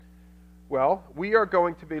Well, we are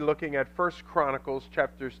going to be looking at First Chronicles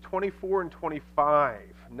chapters 24 and 25.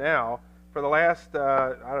 Now, for the last,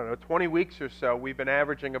 20 weeks or so, we've been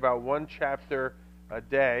averaging about one chapter a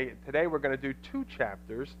day. Today we're going to do two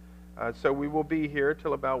chapters, so we will be here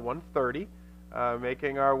till about 1:30,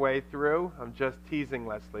 making our way through. I'm just teasing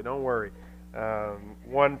Leslie, don't worry.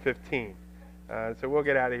 1:15. So we'll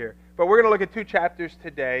get out of here. But we're going to look at two chapters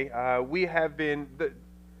today.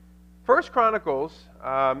 First Chronicles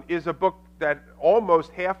is a book that almost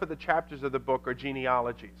half of the chapters of the book are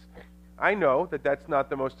genealogies. I know that that's not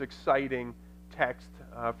the most exciting text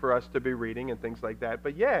for us to be reading and things like that,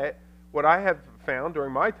 but yet what I have found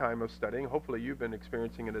during my time of studying, hopefully you've been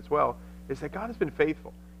experiencing it as well, is that God has been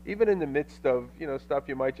faithful. Even in the midst of stuff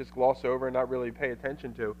you might just gloss over and not really pay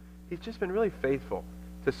attention to, He's just been really faithful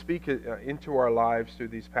to speak into our lives through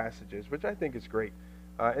these passages, which I think is great.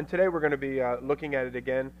 And today we're going to be looking at it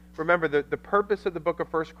again. Remember, the purpose of the book of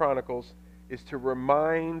First Chronicles is to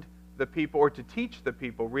remind the people, or to teach the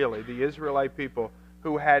people, really, the Israelite people,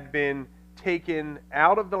 who had been taken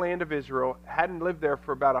out of the land of Israel, hadn't lived there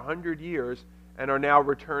for about 100 years, and are now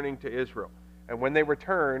returning to Israel. And when they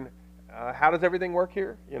return, how does everything work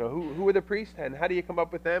here? Who are the priests, and how do you come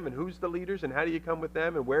up with them, and who's the leaders, and how do you come with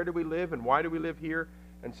them, and where do we live, and why do we live here,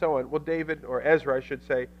 and so on. Well, David, or Ezra, I should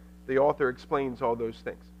say, the author explains all those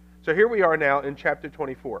things. So here we are now in chapter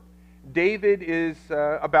 24. David is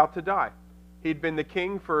about to die. He'd been the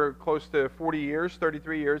king for close to 40 years,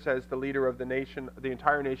 33 years as the leader of the nation, the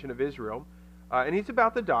entire nation of Israel. And he's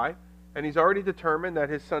about to die, and he's already determined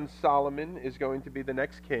that his son Solomon is going to be the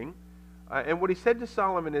next king. And what he said to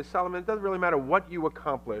Solomon is, Solomon, it doesn't really matter what you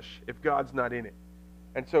accomplish if God's not in it.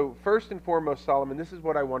 And so first and foremost, Solomon, this is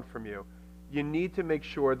what I want from you. You need to make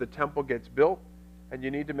sure the temple gets built, and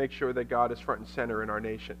you need to make sure that God is front and center in our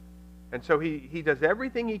nation. And so he does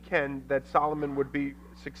everything he can that Solomon would be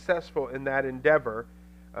successful in that endeavor,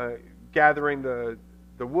 gathering the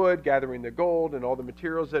wood, gathering the gold, and all the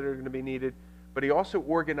materials that are going to be needed. But he also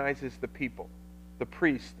organizes the people, the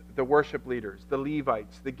priests, the worship leaders, the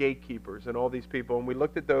Levites, the gatekeepers, and all these people. And we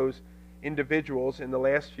looked at those individuals in the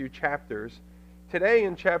last few chapters. Today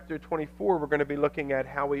in chapter 24, we're going to be looking at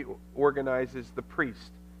how he organizes the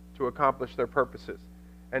priests to accomplish their purposes.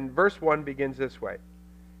 And verse 1 begins this way.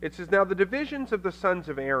 It says, Now the divisions of the sons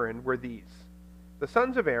of Aaron were these. The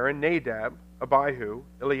sons of Aaron, Nadab, Abihu,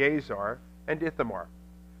 Eleazar, and Ithamar.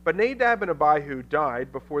 But Nadab and Abihu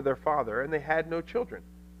died before their father, and they had no children.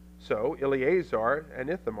 So Eleazar and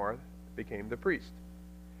Ithamar became the priest.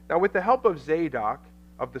 Now with the help of Zadok,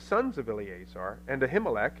 of the sons of Eleazar, and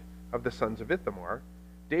Ahimelech, of the sons of Ithamar,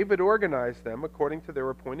 David organized them according to their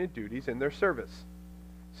appointed duties in their service.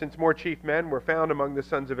 Since more chief men were found among the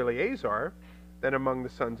sons of Eleazar than among the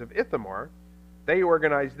sons of Ithamar, they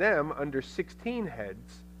organized them under 16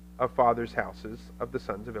 heads of fathers' houses of the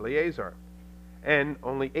sons of Eleazar, and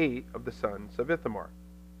only 8 of the sons of Ithamar.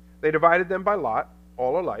 They divided them by lot,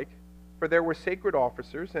 all alike, for there were sacred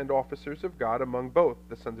officers and officers of God among both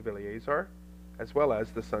the sons of Eleazar as well as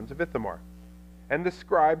the sons of Ithamar. And the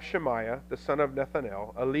scribe Shemaiah, the son of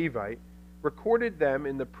Nethanel, a Levite, recorded them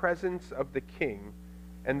in the presence of the king,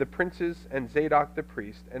 and the princes, and Zadok the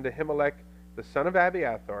priest, and Ahimelech the son of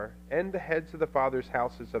Abiathar, and the heads of the fathers'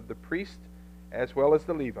 houses of the priest, as well as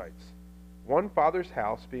the Levites, one father's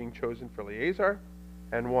house being chosen for Eleazar,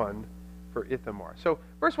 and one for Ithamar. So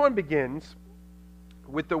verse 1 begins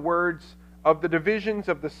with the words, Of the divisions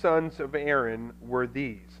of the sons of Aaron were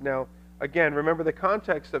these. Now, again, remember the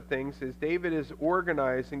context of things is David is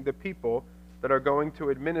organizing the people that are going to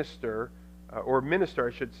administer, or minister,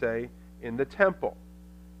 I should say, in the temple.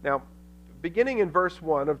 Now, beginning in verse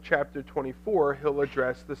 1 of chapter 24, he'll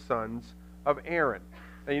address the sons of Aaron.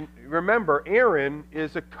 Now, remember, Aaron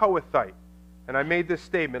is a Kohathite. And I made this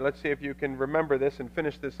statement. Let's see if you can remember this and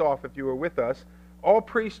finish this off if you were with us. All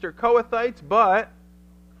priests are Kohathites, but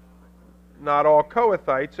not all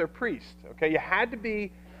Kohathites are priests. Okay, you had to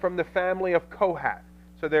be from the family of Kohath.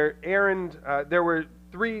 So there were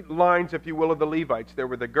 3 lines, if you will, of the Levites. There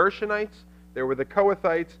were the Gershonites, there were the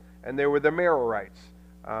Kohathites, and there were the Merarites.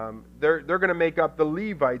 They're going to make up the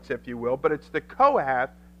Levites, if you will, but it's the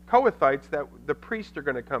Kohathites that the priests are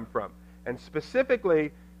going to come from. And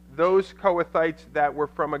specifically, those Kohathites that were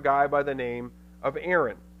from a guy by the name of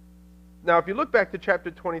Aaron. Now, if you look back to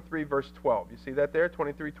chapter 23, verse 12, you see that there,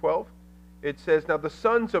 23:12? It says, Now the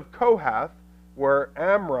sons of Kohath were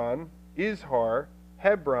Amram, Izhar,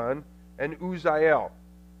 Hebron, and Uzziel.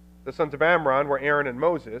 The sons of Amram were Aaron and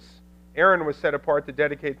Moses. Aaron was set apart to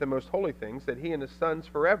dedicate the most holy things, that he and his sons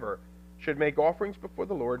forever should make offerings before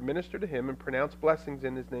the Lord, minister to him, and pronounce blessings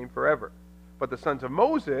in his name forever. But the sons of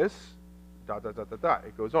Moses,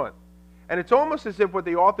 it goes on. And it's almost as if what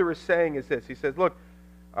the author is saying is this. He says, look,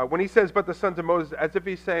 when he says, but the sons of Moses, as if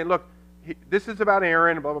he's saying, look, this is about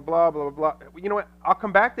Aaron, blah, blah, blah, blah, blah, blah. You know what? I'll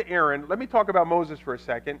come back to Aaron. Let me talk about Moses for a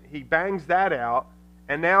second. He bangs that out.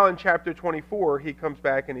 And now in chapter 24, he comes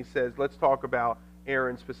back and he says, let's talk about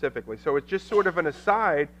Aaron specifically. So it's just sort of an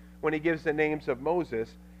aside when he gives the names of Moses.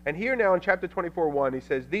 And here now in chapter 24:1, he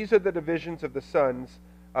says, these are the divisions of the sons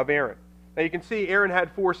of Aaron. Now you can see Aaron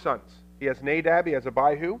had 4 sons. He has Nadab, he has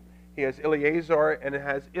Abihu, he has Eleazar, and it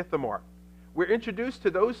has Ithamar. We're introduced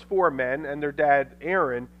to those 4 men and their dad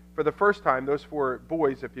Aaron for the first time, those 4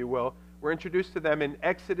 boys, if you will. We're introduced to them in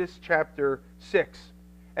Exodus chapter 6.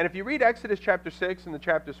 And if you read Exodus chapter 6 and the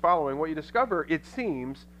chapters following, what you discover, it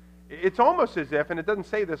seems, it's almost as if, and it doesn't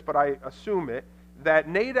say this, but I assume it, that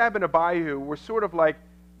Nadab and Abihu were sort of like,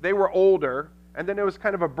 they were older, and then there was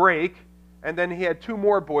kind of a break, and then he had 2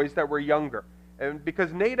 more boys that were younger. And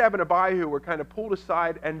because Nadab and Abihu were kind of pulled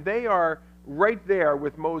aside, and they are right there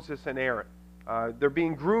with Moses and Aaron. They're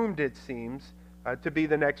being groomed, it seems, to be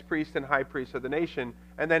the next priest and high priest of the nation.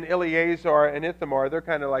 And then Eleazar and Ithamar, they're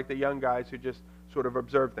kind of like the young guys who just sort of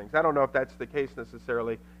observe things. I don't know if that's the case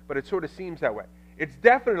necessarily, but it sort of seems that way. It's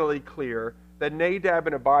definitely clear that Nadab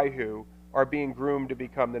and Abihu are being groomed to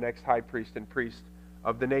become the next high priest and priest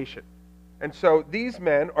of the nation. And so these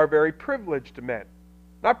men are very privileged men.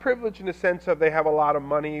 Not privileged in the sense of they have a lot of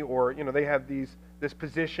money or, they have this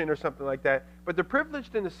position or something like that, but they're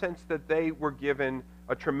privileged in the sense that they were given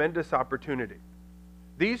a tremendous opportunity.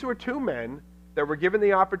 These were 2 men that were given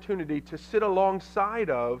the opportunity to sit alongside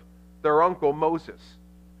of their uncle Moses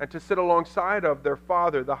and to sit alongside of their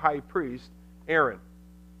father, the high priest, Aaron.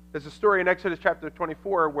 There's a story in Exodus chapter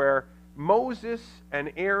 24 where Moses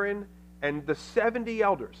and Aaron and the 70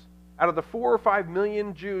 elders, out of the 4 or 5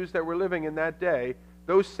 million Jews that were living in that day,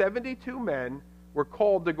 those 72 men were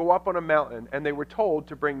called to go up on a mountain, and they were told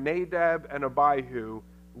to bring Nadab and Abihu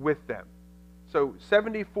with them. So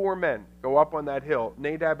 74 men go up on that hill.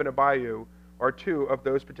 Nadab and Abihu are 2 of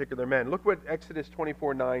those particular men. Look what Exodus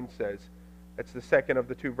 24:9 says. That's the second of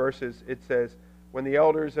the 2 verses. It says, when the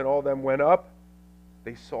elders and all of them went up,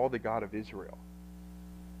 they saw the God of Israel.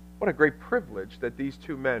 What a great privilege that these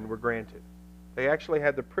 2 men were granted. They actually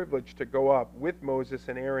had the privilege to go up with Moses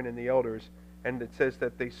and Aaron and the elders, and it says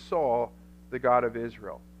that they saw the God of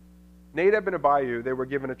Israel. Nadab and Abihu, they were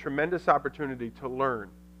given a tremendous opportunity to learn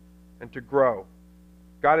and to grow.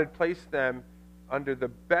 God had placed them under the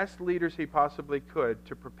best leaders he possibly could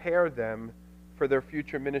to prepare them for their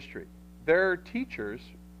future ministry. Their teachers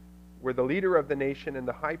were the leader of the nation and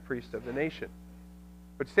the high priest of the nation.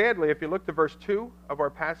 But sadly, if you look to verse 2 of our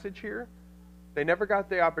passage here, they never got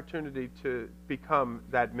the opportunity to become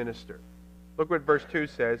that minister. Look what verse 2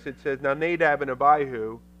 says. It says, now Nadab and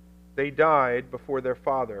Abihu, they died before their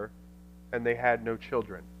father, and they had no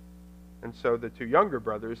children. And so the 2 younger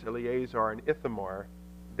brothers, Eleazar and Ithamar,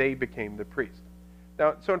 they became the priest.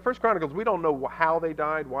 Now, so in 1 Chronicles, we don't know how they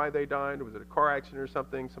died, why they died. Was it a car accident or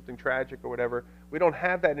something tragic or whatever? We don't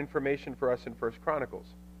have that information for us in 1 Chronicles.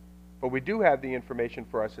 But we do have the information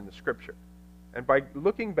for us in the Scripture. And by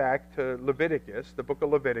looking back to Leviticus, the book of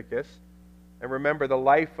Leviticus, and remember the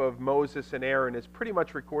life of Moses and Aaron is pretty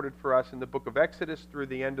much recorded for us in the book of Exodus through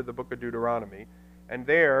the end of the book of Deuteronomy. And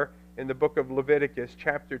there, in the book of Leviticus,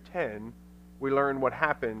 chapter 10, we learn what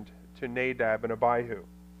happened to Nadab and Abihu.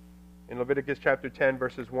 In Leviticus chapter 10,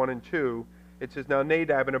 verses 1 and 2, it says, now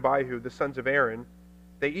Nadab and Abihu, the sons of Aaron,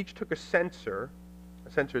 they each took a censer.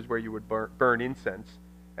 A censer is where you would burn incense.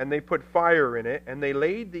 And they put fire in it, and they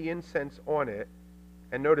laid the incense on it.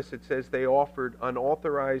 And notice it says they offered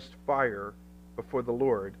unauthorized fire before the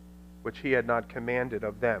Lord, which he had not commanded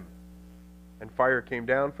of them. And fire came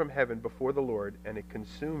down from heaven before the Lord, and it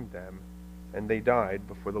consumed them, and they died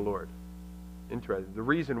before the Lord. Interesting. The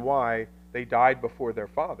reason why they died before their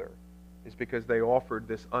father is because they offered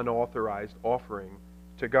this unauthorized offering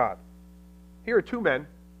to God. Here are 2 men.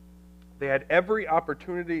 They had every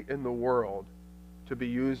opportunity in the world to be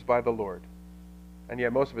used by the Lord. And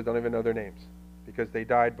yet most of us don't even know their names because they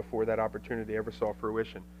died before that opportunity ever saw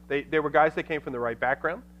fruition. They were guys that came from the right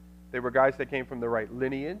background. They were guys that came from the right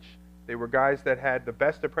lineage. They were guys that had the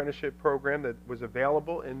best apprenticeship program that was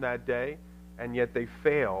available in that day, and yet they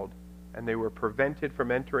failed, and they were prevented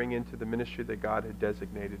from entering into the ministry that God had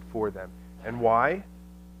designated for them. And why?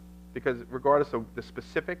 Because regardless of the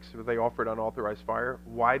specifics, they offered unauthorized fire.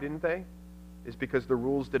 Why didn't they? Is because the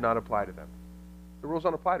rules did not apply to them. The rules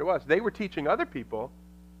don't apply to us. They were teaching other people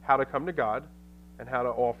how to come to God and how to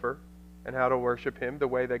offer and how to worship him the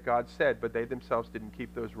way that God said, but they themselves didn't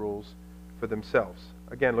keep those rules for themselves.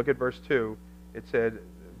 Again, look at verse 2. It said,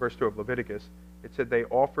 verse 2 of Leviticus, it said they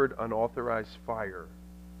offered unauthorized fire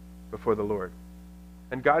before the Lord.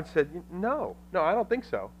 And God said, no, I don't think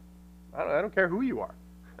so. I don't care who you are.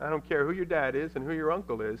 I don't care who your dad is and who your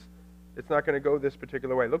uncle is. It's not going to go this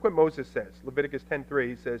particular way. Look what Moses says. Leviticus 10:3,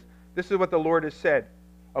 he says, this is what the Lord has said.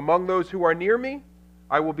 Among those who are near me,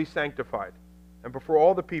 I will be sanctified. And before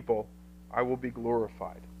all the people, I will be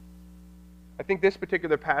glorified. I think this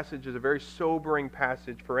particular passage is a very sobering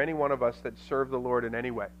passage for any one of us that serve the Lord in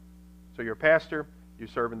any way. So you're a pastor, you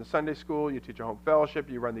serve in the Sunday school, you teach a home fellowship,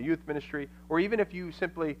 you run the youth ministry, or even if you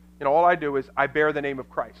simply, all I do is I bear the name of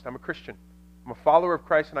Christ. I'm a Christian. I'm a follower of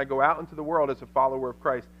Christ, and I go out into the world as a follower of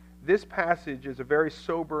Christ. This passage is a very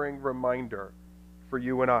sobering reminder for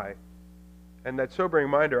you and I. And that sobering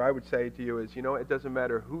reminder, I would say to you, is, it doesn't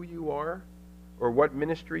matter who you are or what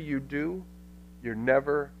ministry you do, you're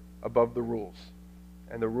never above the rules.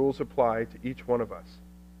 And the rules apply to each one of us.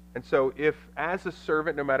 And so if, as a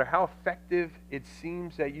servant, no matter how effective it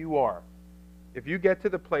seems that you are, if you get to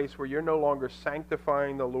the place where you're no longer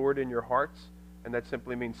sanctifying the Lord in your hearts, and that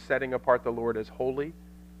simply means setting apart the Lord as holy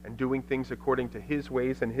and doing things according to His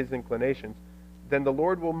ways and His inclinations, then the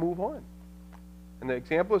Lord will move on. And the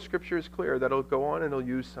example of Scripture is clear that He'll go on and He'll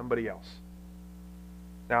use somebody else.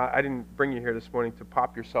 Now, I didn't bring you here this morning to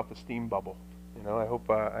pop your self-esteem bubble. I hope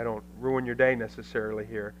I don't ruin your day necessarily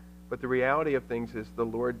here. But the reality of things is the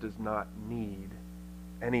Lord does not need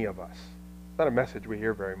any of us. It's not a message we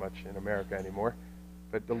hear very much in America anymore.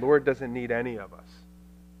 But the Lord doesn't need any of us.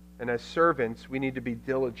 And as servants, we need to be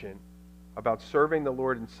diligent about serving the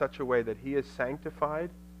Lord in such a way that He is sanctified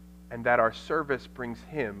and that our service brings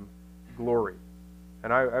Him glory.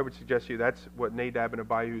 And I would suggest to you that's what Nadab and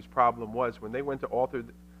Abihu's problem was. When they went to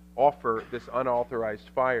offer this unauthorized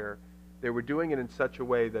fire, they were doing it in such a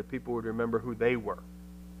way that people would remember who they were,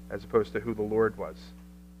 as opposed to who the Lord was.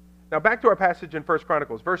 Now back to our passage in 1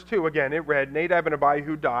 Chronicles. Verse 2, again, it read, Nadab and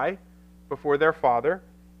Abihu die before their father,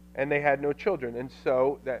 and they had no children. And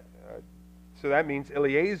so that means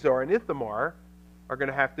Eleazar and Ithamar are going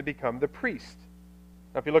to have to become the priest.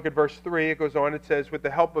 Now if you look at verse 3, it goes on, it says, with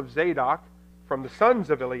the help of Zadok from the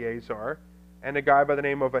sons of Eleazar, and a guy by the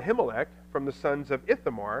name of Ahimelech from the sons of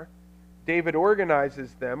Ithamar, David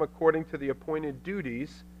organizes them according to the appointed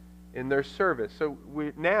duties in their service. So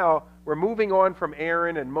we're moving on from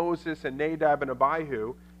Aaron and Moses and Nadab and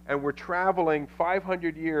Abihu, and we're traveling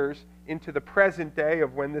 500 years into the present day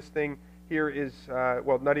of when this thing here is,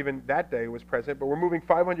 not even that day was present, but we're moving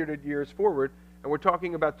 500 years forward, and we're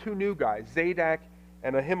talking about two new guys, Zadok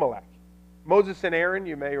and Ahimelech. Moses and Aaron,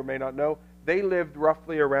 you may or may not know, they lived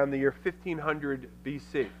roughly around the year 1500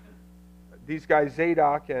 BC. These guys,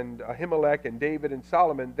 Zadok and Ahimelech and David and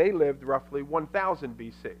Solomon, they lived roughly 1000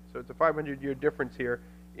 BC. So it's a 500-year difference here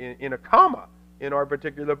in a comma in our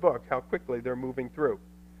particular book, how quickly they're moving through.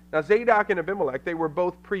 Now, Zadok and Abimelech, they were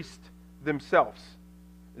both priests themselves.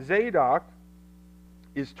 Zadok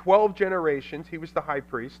is 12 generations. He was the high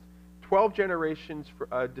priest. 12 generations for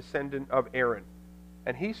a descendant of Aaron.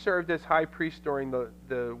 And he served as high priest during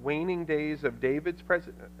the waning days of David's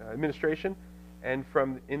administration and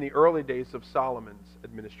in the early days of Solomon's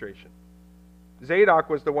administration. Zadok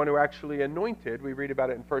was the one who actually anointed, we read about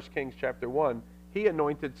it in 1 Kings chapter 1, he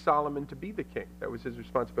anointed Solomon to be the king. That was his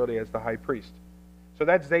responsibility as the high priest. So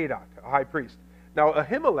that's Zadok, a high priest. Now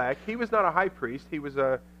Ahimelech, he was not a high priest, he was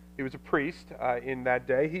a priest in that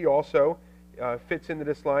day. He also fits into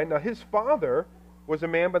this line. Now his father was a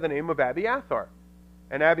man by the name of Abiathar.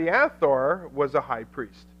 And Abiathar was a high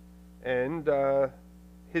priest. And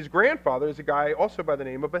his grandfather is a guy also by the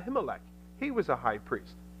name of Ahimelech. He was a high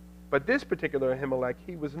priest. But this particular Ahimelech,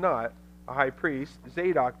 he was not a high priest.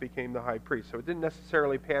 Zadok became the high priest. So it didn't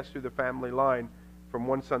necessarily pass through the family line from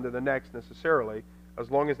one son to the next necessarily. As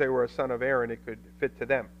long as they were a son of Aaron, it could fit to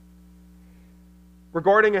them.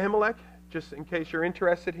 Regarding Ahimelech, just in case you're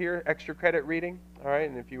interested here, extra credit reading. All right,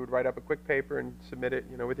 and if you would write up a quick paper and submit it,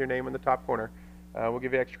 with your name in the top corner, we'll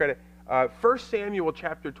give you extra credit. 1 Samuel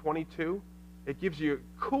chapter 22, it gives you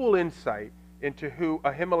cool insight into who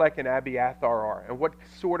Ahimelech and Abiathar are and what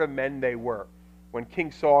sort of men they were. When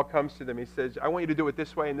King Saul comes to them, he says, I want you to do it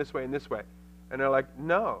this way and this way and this way. And they're like,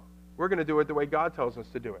 no, we're going to do it the way God tells us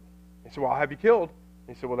to do it. He said, well, I'll have you killed.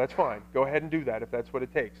 He said, well, that's fine. Go ahead and do that if that's what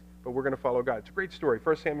it takes. But we're going to follow God. It's a great story.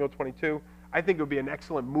 1 Samuel 22. I think it would be an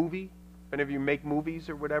excellent movie. If any of you make movies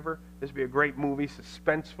or whatever, this would be a great movie,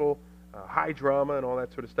 suspenseful, high drama and all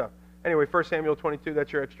that sort of stuff. Anyway, 1 Samuel 22,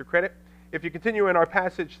 that's your extra credit. If you continue in our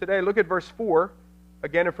passage today, look at verse 4.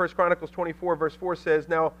 Again, in 1 Chronicles 24, verse 4 says,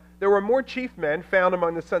 Now there were more chief men found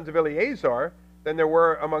among the sons of Eleazar than there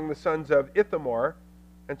were among the sons of Ithamar.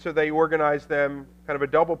 And so they organized them kind of a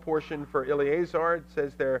double portion for Eleazar. It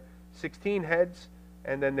says there 16 heads,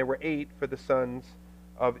 and then there were 8 for the sons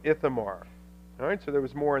of Ithamar. All right, so there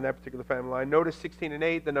was more in that particular family line. Notice 16 and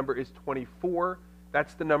 8, the number is 24.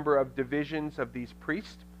 That's the number of divisions of these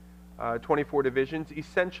priests, 24 divisions.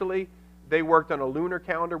 Essentially, they worked on a lunar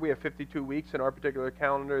calendar. We have 52 weeks in our particular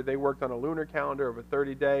calendar. They worked on a lunar calendar of a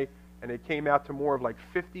 30-day, and it came out to more of like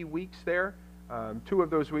 50 weeks there. 2 of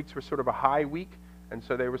those weeks were sort of a high week, and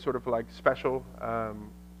so they were sort of like special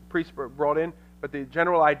priests brought in. But the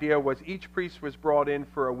general idea was each priest was brought in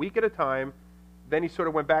for a week at a time. Then he sort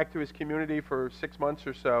of went back to his community for 6 months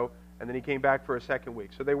or so, and then he came back for a second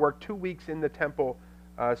week. So they worked 2 weeks in the temple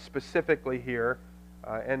specifically here,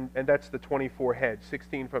 and that's the 24 heads,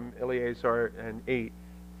 16 from Eleazar and 8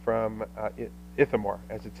 from Ithamar,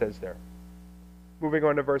 as it says there. Moving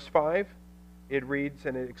on to verse 5, it reads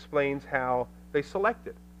and it explains how they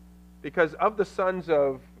selected. Because of the sons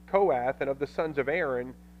of Kohath and of the sons of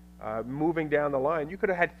Aaron, moving down the line, you could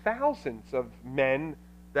have had thousands of men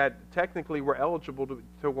that technically were eligible to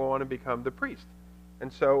go on and become the priest.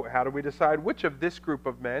 And so how do we decide which of this group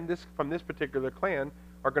of men, from this particular clan,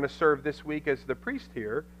 are going to serve this week as the priest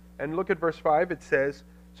here? And look at verse 5. It says,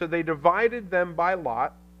 so they divided them by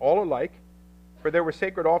lot, all alike, for there were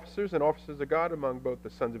sacred officers and officers of God among both the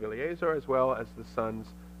sons of Eleazar as well as the sons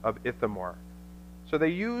of Ithamar. So they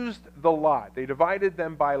used the lot. They divided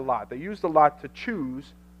them by lot. They used the lot to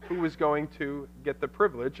choose who was going to get the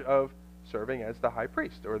privilege of serving as the high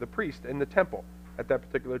priest or the priest in the temple at that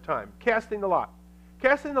particular time. Casting the lot.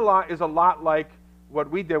 Casting the lot is a lot like what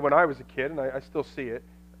we did when I was a kid, and I still see it.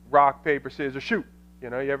 Rock, paper, scissors, shoot.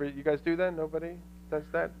 You guys do that? Nobody does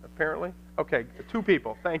that, apparently? Okay, 2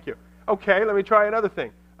 people. Thank you. Okay, let me try another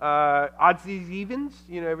thing. Oddsies, evens.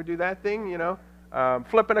 Ever do that thing?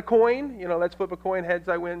 Flipping a coin. Let's flip a coin. Heads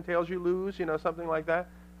I win, tails you lose. Something like that.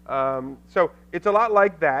 So it's a lot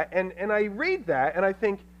like that. And I read that, and I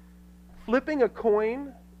think, flipping a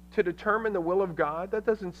coin to determine the will of God, that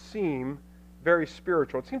doesn't seem very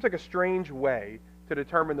spiritual. It seems like a strange way to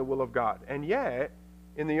determine the will of God. And yet,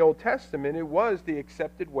 in the Old Testament, it was the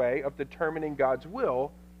accepted way of determining God's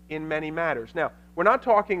will in many matters. Now, we're not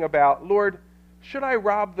talking about, Lord, should I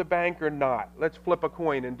rob the bank or not? Let's flip a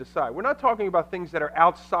coin and decide. We're not talking about things that are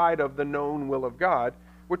outside of the known will of God.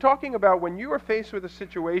 We're talking about when you are faced with a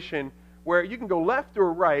situation where you can go left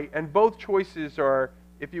or right, and both choices are,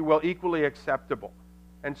 if you will, equally acceptable.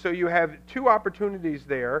 And so you have 2 opportunities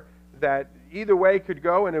there that either way could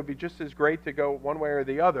go, and it would be just as great to go one way or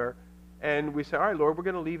the other. And we say, all right, Lord, we're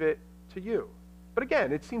going to leave it to you. But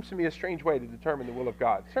again, it seems to me a strange way to determine the will of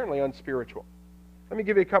God. Certainly unspiritual. Let me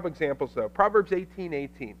give you a couple examples, though. Proverbs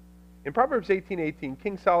 18:18. In Proverbs 18:18,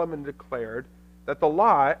 King Solomon declared that the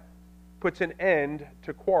lot puts an end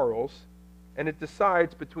to quarrels, and it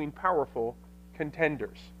decides between powerful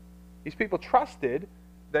contenders. These people trusted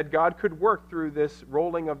that God could work through this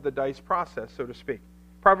rolling of the dice process, so to speak.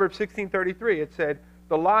 Proverbs 16:33, it said,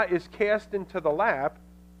 the lot is cast into the lap,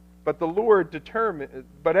 but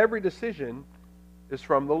every decision is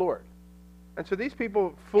from the Lord. And so these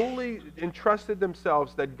people fully entrusted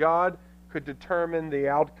themselves that God could determine the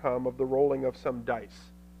outcome of the rolling of some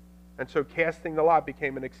dice. And so casting the lot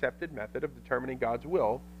became an accepted method of determining God's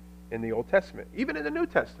will in the Old Testament, even in the New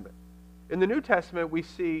Testament. In the New Testament, we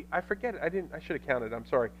see, I forget, I should have counted, I'm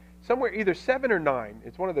sorry, somewhere either 7 or 9,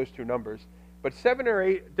 it's one of those 2 numbers, but 7 or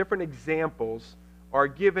 8 different examples are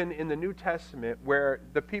given in the New Testament where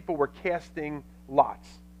the people were casting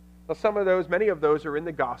lots. Now many of those are in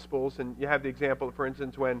the Gospels, and you have the example, for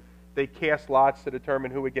instance, when they cast lots to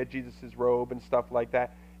determine who would get Jesus' robe and stuff like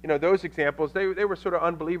that. Those examples, they were sort of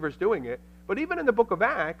unbelievers doing it. But even in the book of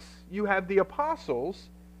Acts, you have the apostles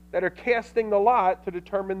that are casting the lot to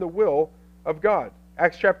determine the will of God.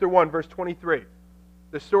 Acts chapter 1, verse 23.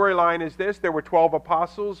 The storyline is this. There were 12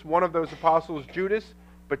 apostles. One of those apostles, Judas,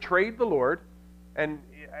 betrayed the Lord. And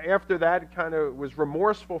after that, kind of was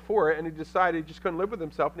remorseful for it, and he decided he just couldn't live with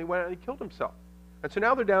himself, and he went out and he killed himself. And so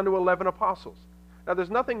now they're down to 11 apostles. Now, there's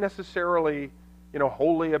nothing necessarily,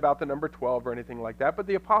 holy about the number 12 or anything like that, but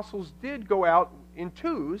the apostles did go out in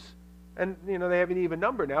 2s, and, they have an even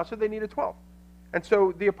number now, so they need a 12. And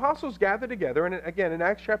so the apostles gathered together, and again, in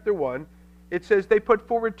Acts chapter 1, it says they put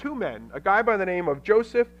forward 2 men, a guy by the name of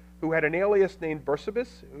Joseph, who had an alias named Barsabas,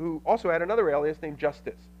 who also had another alias named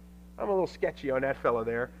Justus. I'm a little sketchy on that fellow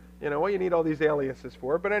there. What you need all these aliases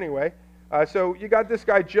for. But anyway, so you got this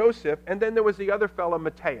guy Joseph, and then there was the other fellow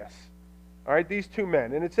Matthias. All right, these 2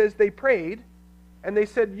 men. And it says they prayed, and they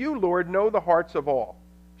said, you, Lord, know the hearts of all.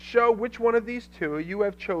 Show which one of these 2 you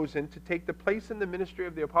have chosen to take the place in the ministry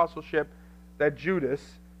of the apostleship that Judas,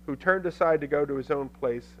 who turned aside to go to his own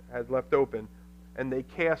place, had left open. And they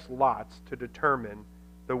cast lots to determine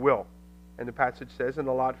the will. And the passage says, and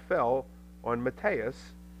the lot fell on Matthias,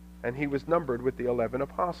 and he was numbered with the 11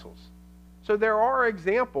 apostles. So there are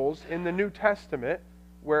examples in the New Testament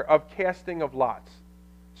of casting of lots.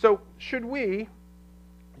 So should we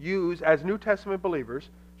use, as New Testament believers,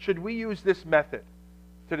 should we use this method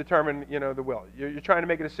to determine, the will? You're trying to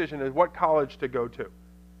make a decision as what college to go to.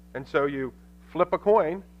 And so you flip a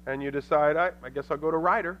coin and you decide, I guess I'll go to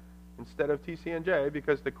Rider instead of TCNJ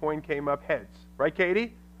because the coin came up heads. Right,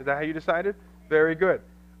 Katie? Is that how you decided? Very good.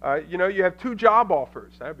 You have 2 job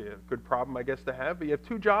offers. That would be a good problem, I guess, to have. But you have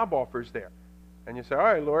 2 job offers there. And you say, all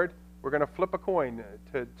right, Lord, we're going to flip a coin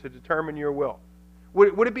to determine your will.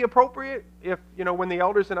 Would it be appropriate if, when the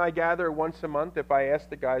elders and I gather once a month, if I ask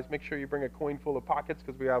the guys, make sure you bring a coin full of pockets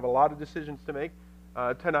because we have a lot of decisions to make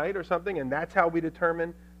tonight or something, and that's how we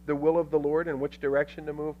determine the will of the Lord and which direction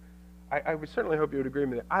to move? I would certainly hope you would agree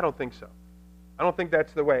with me. I don't think so. I don't think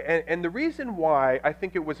that's the way. And the reason why I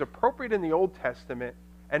think it was appropriate in the Old Testament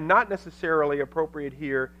and not necessarily appropriate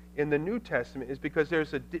here in the New Testament is because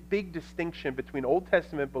there's a big distinction between Old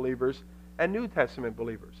Testament believers and New Testament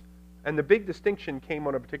believers. And the big distinction came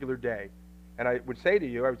on a particular day. And I would say to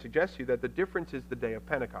you, I would suggest to you that the difference is the day of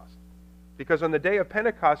Pentecost. Because on the day of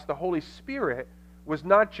Pentecost, the Holy Spirit was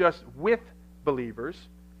not just with believers,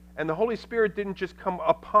 and the Holy Spirit didn't just come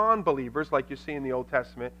upon believers like you see in the Old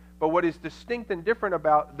Testament, but what is distinct and different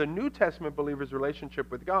about the New Testament believers' relationship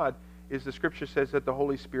with God is the Scripture says that the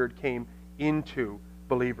Holy Spirit came into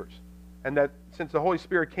believers. And that since the Holy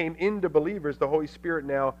Spirit came into believers, the Holy Spirit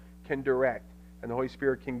now can direct, and the Holy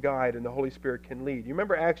Spirit can guide, and the Holy Spirit can lead. You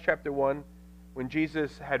remember Acts chapter 1, when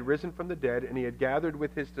Jesus had risen from the dead, and he had gathered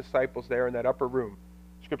with his disciples there in that upper room.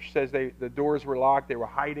 Scripture says the doors were locked, they were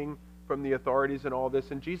hiding from the authorities and all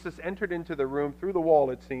this, and Jesus entered into the room through the wall,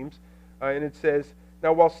 it seems, and it says,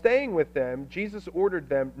 now while staying with them, Jesus ordered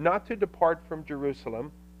them not to depart from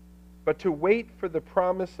Jerusalem, but to wait for the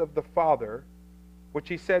promise of the Father, which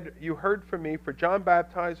he said, you heard from me, for John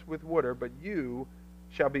baptized with water, but you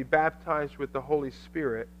shall be baptized with the Holy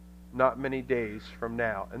Spirit not many days from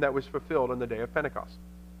now. And that was fulfilled on the day of Pentecost.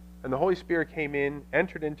 And the Holy Spirit came in,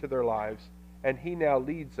 entered into their lives, and he now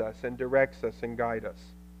leads us and directs us and guides us.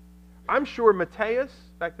 I'm sure Matthias,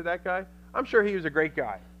 back to that guy, I'm sure he was a great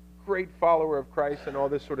guy, great follower of Christ and all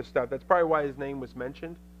this sort of stuff. That's probably why his name was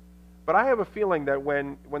mentioned. But I have a feeling that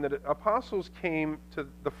when the apostles came to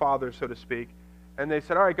the Father, so to speak, and they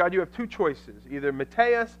said, all right, God, you have 2 choices, either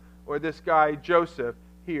Matthias or this guy Joseph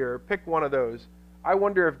here, pick one of those. I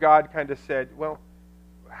wonder if God kind of said, well,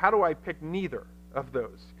 how do I pick neither of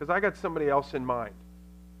those? Because I got somebody else in mind.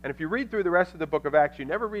 And if you read through the rest of the book of Acts, you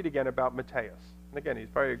never read again about Matthias. And again, he's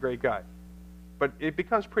probably a great guy. But it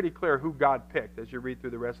becomes pretty clear who God picked as you read through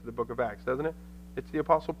the rest of the book of Acts, doesn't it? It's the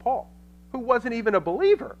Apostle Paul, who wasn't even a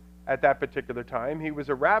believer at that particular time. He was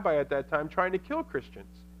a rabbi at that time trying to kill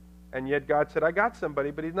Christians. And yet God said, I got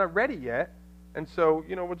somebody, but he's not ready yet. And so,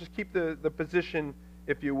 we'll just keep the position,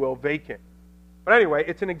 if you will, vacant. But anyway,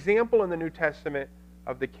 it's an example in the New Testament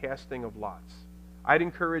of the casting of lots. I'd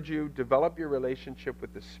encourage you, develop your relationship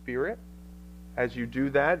with the Spirit. As you do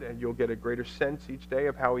that, and you'll get a greater sense each day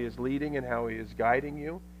of how he is leading and how he is guiding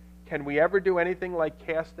you. Can we ever do anything like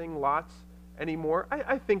casting lots anymore?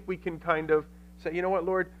 I think we can kind of say, you know what,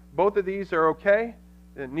 Lord, both of these are okay.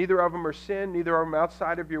 Neither of them are sin. Neither of them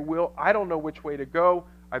outside of your will. I don't know which way to go.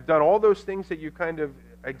 I've done all those things that you kind of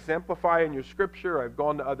exemplify in your Scripture. I've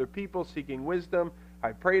gone to other people seeking wisdom.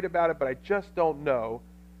 I've prayed about it, but I just don't know.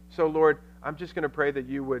 So, Lord, I'm just going to pray that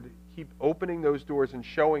you would keep opening those doors and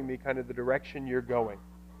showing me kind of the direction you're going.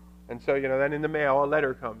 And so, then in the mail, a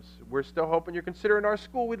letter comes. We're still hoping you're considering our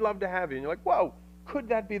school. We'd love to have you. And you're like, whoa, could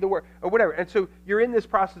that be the word? Or whatever. And so you're in this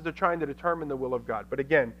process of trying to determine the will of God. But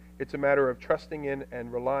again, it's a matter of trusting in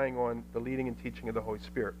and relying on the leading and teaching of the Holy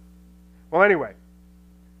Spirit. Well, anyway,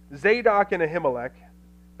 Zadok and Ahimelech,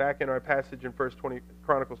 back in our passage in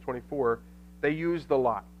Chronicles 24, they use the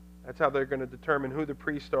lot. That's how they're going to determine who the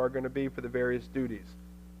priests are going to be for the various duties.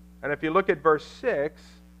 And if you look at verse 6,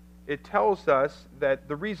 it tells us that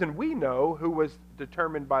the reason we know who was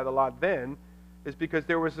determined by the lot then is because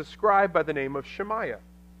there was a scribe by the name of Shemaiah.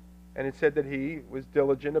 And it said that he was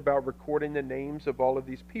diligent about recording the names of all of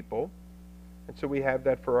these people. And so we have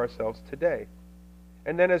that for ourselves today.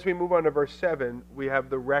 And then as we move on to verse 7, we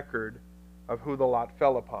have the record of who the lot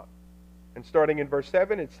fell upon. And starting in verse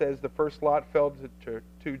 7, it says the first lot fell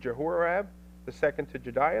to Jehoram, the second to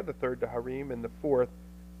Jediah, the third to Harim, and the fourth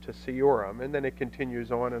to Seoram. And then it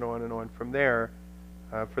continues on and on and on from there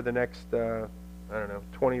for the next,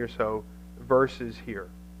 20 or so verses here.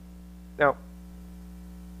 Now,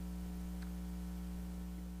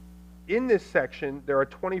 in this section, there are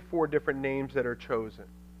 24 different names that are chosen.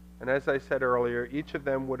 And as I said earlier, each of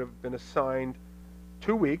them would have been assigned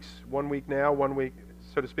 2 weeks, 1 week now, 1 week,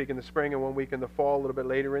 so to speak, in the spring, and 1 week in the fall, a little bit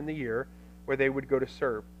later in the year, where they would go to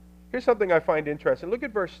serve. Here's something I find interesting. Look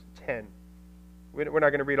at verse 10. We're not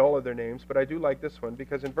going to read all of their names, but I do like this one,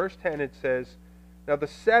 because in verse 10 it says, "Now the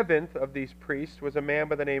 7th of these priests was a man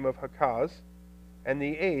by the name of Hakaz, and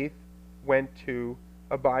the 8th went to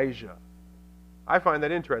Abijah." I find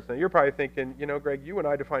that interesting. Now, you're probably thinking, Greg, you and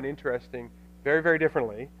I define interesting very, very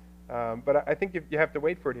differently. But I think you have to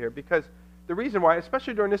wait for it here, because the reason why,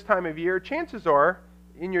 especially during this time of year, chances are,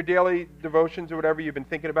 in your daily devotions or whatever, you've been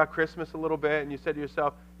thinking about Christmas a little bit, and you said to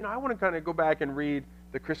yourself, I want to kind of go back and read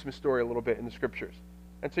the Christmas story a little bit in the Scriptures.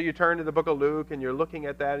 And so you turn to the book of Luke, and you're looking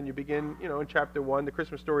at that, and you begin, in chapter 1. The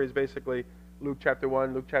Christmas story is basically Luke chapter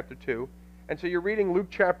 1, Luke chapter 2. And so you're reading Luke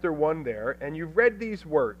chapter 1 there, and you've read these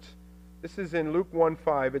words. This is in Luke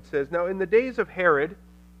 1:5. It says, "Now in the days of Herod,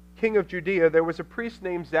 king of Judea, there was a priest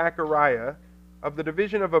named Zachariah of the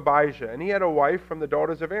division of Abijah, and he had a wife from the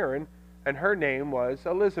daughters of Aaron, and her name was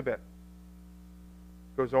Elizabeth."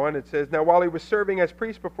 Goes on, it says, "Now while he was serving as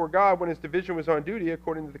priest before God, when his division was on duty,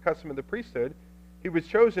 according to the custom of the priesthood, he was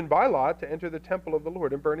chosen by lot to enter the temple of the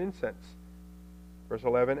Lord and burn incense." Verse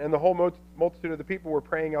 11, "And the whole multitude of the people were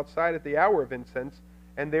praying outside at the hour of incense,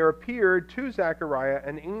 and there appeared to Zechariah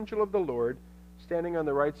an angel of the Lord standing on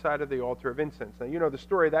the right side of the altar of incense." Now, you know the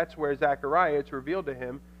story. That's where Zechariah, it's revealed to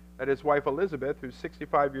him that his wife Elizabeth, who's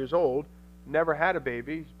 65 years old, never had a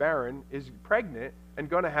baby, is barren, is pregnant, and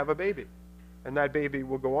going to have a baby. And that baby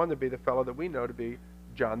will go on to be the fellow that we know to be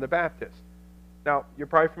John the Baptist. Now, you're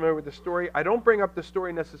probably familiar with the story. I don't bring up the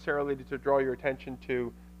story necessarily to draw your attention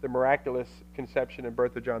to the miraculous conception and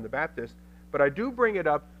birth of John the Baptist, but I do bring it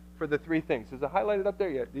up for the 3 things. Is it highlighted up there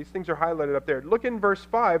yet? These things are highlighted up there. Look in verse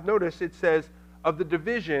 5. Notice it says, "of the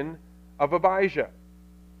division of Abijah."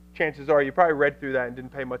 Chances are you probably read through that and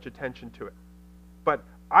didn't pay much attention to it. But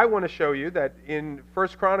I want to show you that in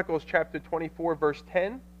 1 Chronicles chapter 24, verse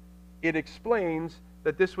 10, it explains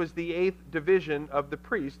that this was the 8th division of the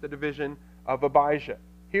priest, the division of Abijah.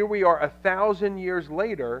 Here we are 1,000 years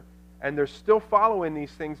later, and they're still following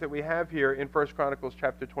these things that we have here in 1 Chronicles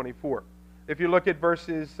chapter 24. If you look at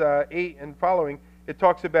verses 8 and following, it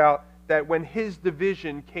talks about that when his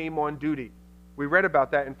division came on duty. We read about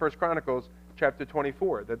that in 1 Chronicles chapter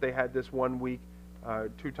 24, that they had this 1 week,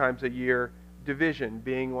 2 times a year division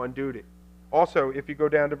being on duty. Also, if you go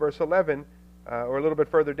down to verse 11, or a little bit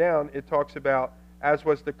further down, it talks about, as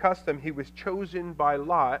was the custom, he was chosen by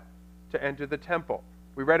lot to enter the temple.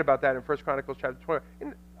 We read about that in 1 Chronicles chapter 20.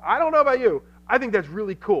 And I don't know about you, I think that's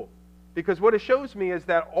really cool. Because what it shows me is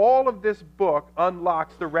that all of this book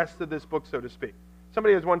unlocks the rest of this book, so to speak.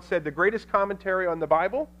 Somebody has once said the greatest commentary on the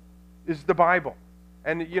Bible is the Bible.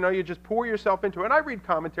 And, you just pour yourself into it. And I read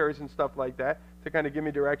commentaries and stuff like that to kind of give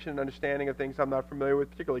me direction and understanding of things I'm not familiar with,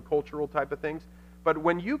 particularly cultural type of things. But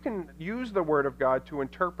when you can use the Word of God to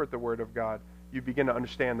interpret the Word of God, you begin to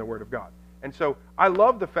understand the Word of God. And so I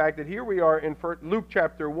love the fact that here we are in Luke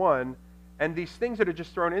chapter 1, and these things that are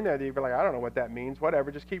just thrown in there, that you're like, I don't know what that means, whatever,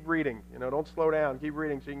 just keep reading. Don't slow down, keep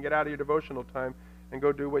reading so you can get out of your devotional time and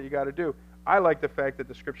go do what you got to do. I like the fact that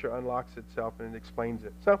the Scripture unlocks itself and it explains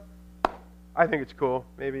it. So I think it's cool.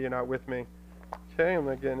 Maybe you're not with me. Okay, I'm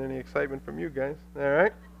not getting any excitement from you guys. All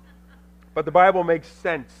right? But the Bible makes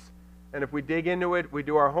sense. And if we dig into it, we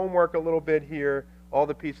do our homework a little bit here, all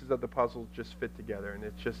the pieces of the puzzle just fit together. And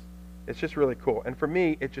it's just really cool. And for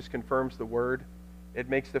me, it just confirms the Word. It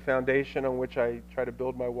makes the foundation on which I try to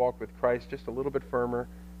build my walk with Christ just a little bit firmer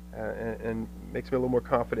and makes me a little more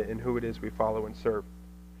confident in who it is we follow and serve.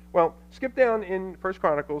 Well, skip down in 1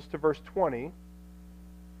 Chronicles to verse 20.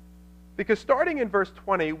 Because starting in verse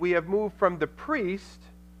 20, we have moved from the priest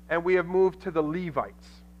and we have moved to the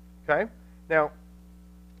Levites. Okay? Now,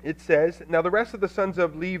 it says, "Now the rest of the sons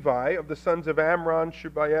of Levi, of the sons of Amram,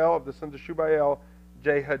 Shubael, of the sons of Shubael,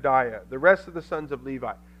 Jehadiah." The rest of the sons of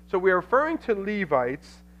Levi. So we are referring to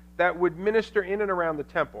Levites that would minister in and around the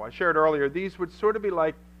temple. I shared earlier, these would sort of be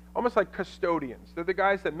almost like custodians. They're the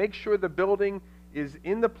guys that make sure the building is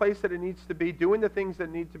in the place that it needs to be, doing the things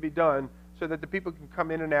that need to be done so that the people can come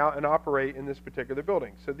in and out and operate in this particular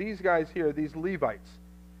building. So these guys here, these Levites.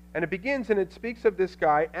 And it begins and it speaks of this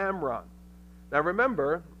guy, Amram. Now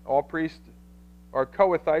remember, all priests are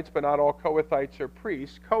Kohathites, but not all Kohathites are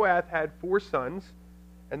priests. Kohath had 4 sons.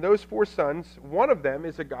 And those 4 sons, one of them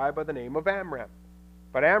is a guy by the name of Amram.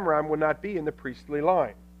 But Amram would not be in the priestly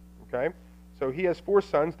line. Okay? So he has 4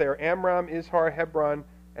 sons. They are Amram, Izhar, Hebron,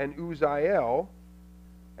 and Uzziel.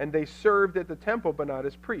 And they served at the temple, but not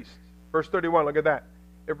as priests. Verse 31, look at that.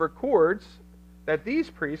 It records that these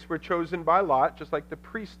priests were chosen by lot, just like the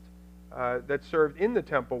priest that served in the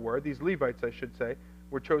temple these Levites, I should say,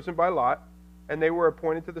 were chosen by lot, and they were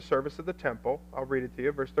appointed to the service of the temple. I'll read it to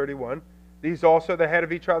you, verse 31. These also, the head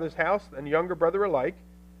of each other's house and younger brother alike,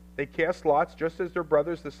 they cast lots just as their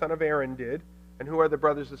brothers, the son of Aaron, did. And who are the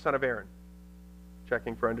brothers, the son of Aaron?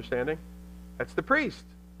 Checking for understanding. That's the priest,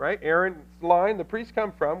 right? Aaron's line, the priests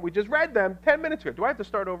come from. We just read them 10 minutes ago. Do I have to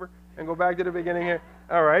start over and go back to the beginning here?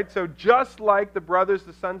 All right, so just like the brothers,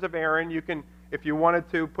 the sons of Aaron, you can, if you wanted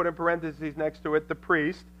to, put in parentheses next to it, the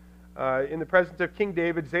priest, in the presence of King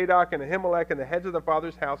David, Zadok and Ahimelech, and the heads of the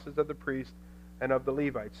fathers' houses of the priests and of the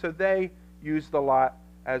Levites. So they use the lot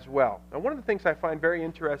as well. Now, one of the things I find very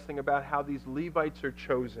interesting about how these Levites are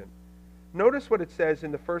chosen, notice what it says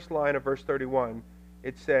in the first line of verse 31.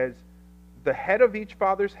 It says, the head of each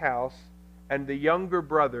father's house and the younger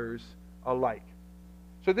brothers alike.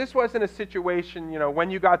 So this wasn't a situation, when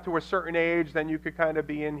you got to a certain age, then you could kind of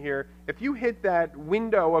be in here. If you hit that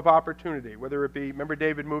window of opportunity, whether it be, remember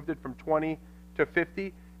David moved it from 20 to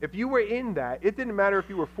 50, if you were in that, it didn't matter if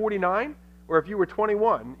you were 49 or if you were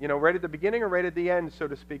 21, right at the beginning or right at the end, so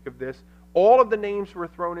to speak, of this, all of the names were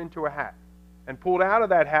thrown into a hat. And pulled out of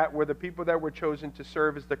that hat were the people that were chosen to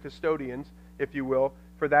serve as the custodians, if you will,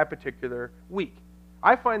 for that particular week.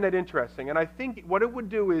 I find that interesting, and I think what it would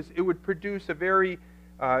do is it would produce a very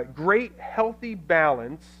great, healthy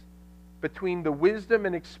balance between the wisdom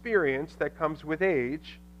and experience that comes with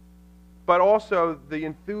age, but also the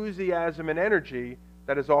enthusiasm and energy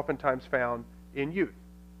that is oftentimes found in youth.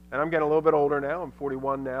 And I'm getting a little bit older now. I'm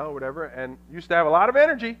 41 now, or whatever, and used to have a lot of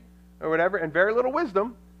energy, or whatever, and very little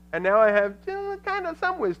wisdom. And now I have kind of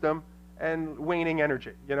some wisdom and waning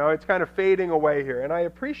energy. It's kind of fading away here. And I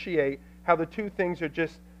appreciate how the two things are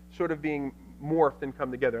just sort of being morphed and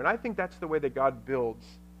come together. And I think that's the way that God builds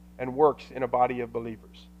and works in a body of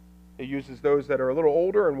believers. He uses those that are a little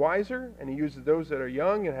older and wiser, and he uses those that are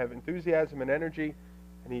young and have enthusiasm and energy,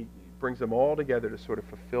 and he brings them all together to sort of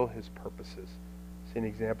fulfill his purposes. See an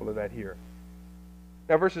example of that here.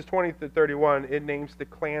 Now, verses 20 to 31, it names the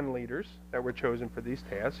clan leaders that were chosen for these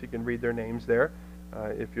tasks. You can read their names there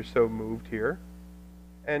if you're so moved here.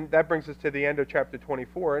 And that brings us to the end of chapter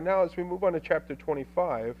 24. And now as we move on to chapter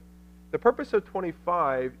 25, the purpose of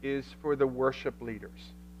 25 is for the worship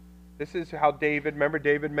leaders. This is how David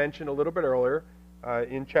mentioned a little bit earlier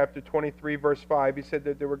in chapter 23, verse 5, he said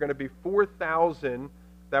that there were going to be 4,000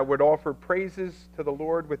 that would offer praises to the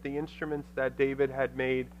Lord with the instruments that David had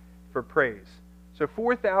made for praise. So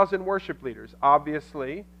 4,000 worship leaders.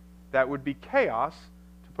 Obviously, that would be chaos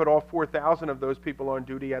to put all 4,000 of those people on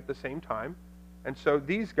duty at the same time. And so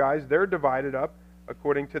these guys, they're divided up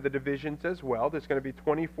according to the divisions as well. There's going to be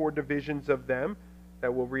 24 divisions of them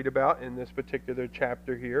that we'll read about in this particular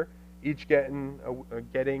chapter here, each getting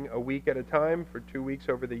a week at a time for 2 weeks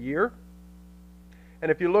over the year.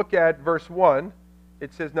 And if you look at verse 1,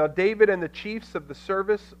 it says, Now David and the chiefs of the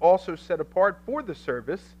service also set apart for the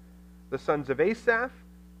service the sons of Asaph,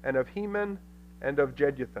 and of Heman, and of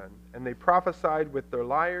Jeduthun. And they prophesied with their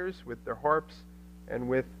lyres, with their harps, and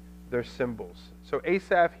with their cymbals. So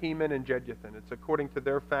Asaph, Heman, and Jeduthun. It's according to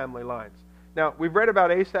their family lines. Now, we've read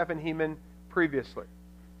about Asaph and Heman previously.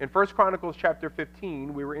 In 1 Chronicles chapter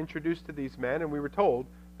 15, we were introduced to these men, and we were told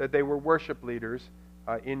that they were worship leaders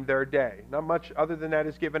in their day. Not much other than that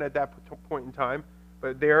is given at that point in time,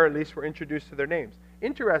 but there at least we're introduced to their names.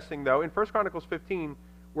 Interesting, though, in 1 Chronicles 15,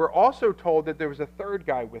 we're also told that there was a third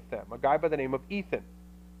guy with them, a guy by the name of Ethan.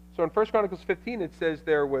 So in 1 Chronicles 15, it says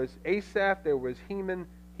there was Asaph, there was Heman,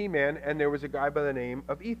 and there was a guy by the name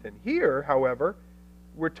of Ethan. Here, however,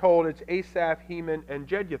 we're told it's Asaph, Heman, and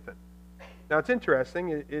Jeduthun. Now, it's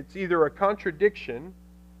interesting. It's either a contradiction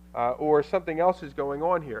or something else is going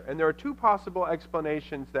on here. And there are two possible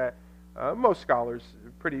explanations that most scholars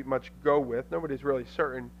pretty much go with. Nobody's really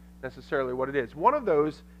certain necessarily what it is. One of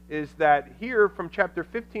those is that here from chapter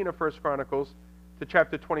 15 of 1 Chronicles to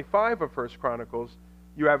chapter 25 of 1 Chronicles,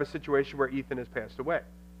 you have a situation where Ethan has passed away.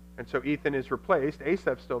 And so Ethan is replaced.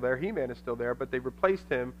 Asaph's still there. Heman is still there. But they replaced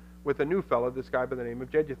him with a new fellow, this guy by the name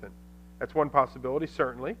of Jeduthun. That's one possibility,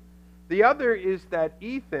 certainly. The other is that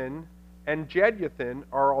Ethan and Jeduthun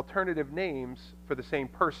are alternative names for the same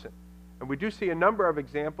person. And we do see a number of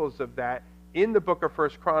examples of that in the book of 1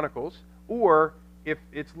 Chronicles, or if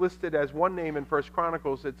it's listed as one name in 1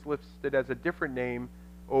 Chronicles, it's listed as a different name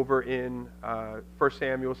over in 1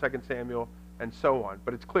 Samuel, 2 Samuel, and so on.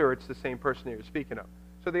 But it's clear it's the same person that you're speaking of.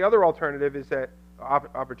 So the other alternative is that,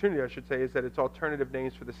 opportunity I should say, is that it's alternative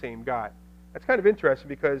names for the same guy. That's kind of interesting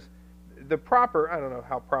because the proper, I don't know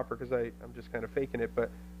how proper because I'm just kind of faking it,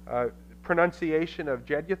 but pronunciation of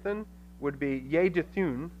Jeduthun would be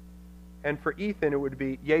Jeduthun, and for Ethan it would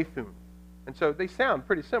be Yethun. And so they sound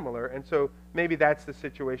pretty similar, and so maybe that's the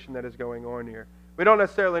situation that is going on here. We don't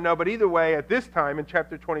necessarily know, but either way, at this time in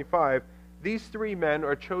chapter 25, these three men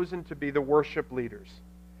are chosen to be the worship leaders.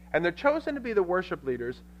 And they're chosen to be the worship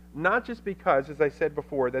leaders not just because, as I said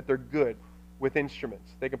before, that they're good with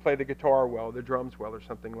instruments. They can play the guitar well, the drums well, or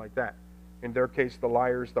something like that. In their case, the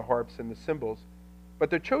lyres, the harps, and the cymbals. But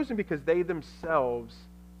they're chosen because they themselves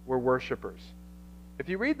were worshipers. If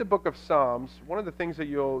you read the book of Psalms, one of the things that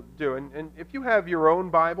you'll do, and if you have your own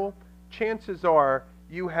Bible, chances are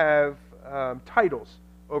you have titles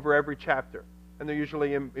over every chapter. And they're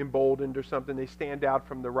usually emboldened or something. They stand out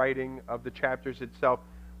from the writing of the chapters itself.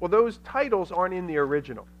 Well, those titles aren't in the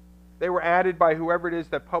original. They were added by whoever it is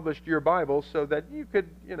that published your Bible so that you could,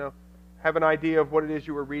 have an idea of what it is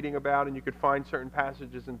you were reading about, and you could find certain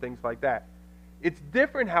passages and things like that. It's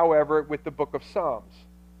different, however, with the book of Psalms.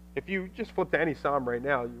 If you just flip to any psalm right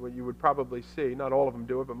now, what you would probably see, not all of them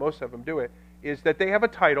do it, but most of them do it, is that they have a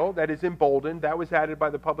title that is emboldened. That was added by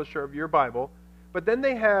the publisher of your Bible. But then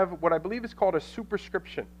they have what I believe is called a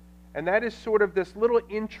superscription. And that is sort of this little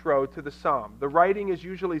intro to the psalm. The writing is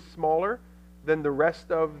usually smaller than the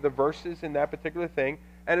rest of the verses in that particular thing.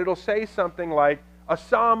 And it'll say something like, a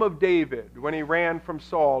psalm of David when he ran from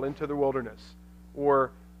Saul into the wilderness.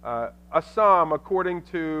 Or a psalm according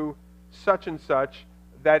to such and such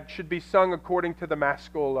that should be sung according to the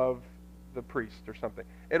maskil of the priest or something.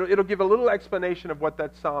 It'll give a little explanation of what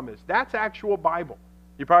that psalm is. That's actual Bible.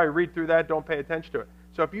 You probably read through that, don't pay attention to it.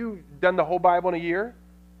 So if you've done the whole Bible in a year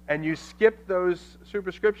and you skipped those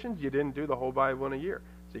superscriptions, you didn't do the whole Bible in a year.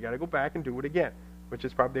 So you got to go back and do it again, which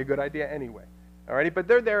is probably a good idea anyway. Alrighty, but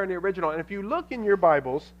they're there in the original. And if you look in your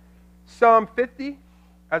Bibles, Psalm 50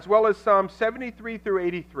 as well as Psalm 73 through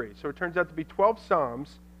 83. So it turns out to be 12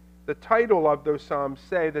 Psalms. The title of those Psalms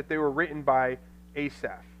say that they were written by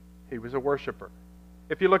Asaph. He was a worshiper.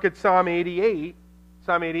 If you look at Psalm 88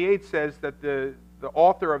 says that the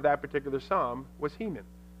author of that particular psalm was Heman.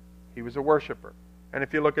 He was a worshiper. And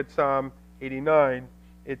if you look at Psalm 89,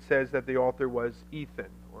 it says that the author was Ethan,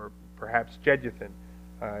 or perhaps Jeduthun.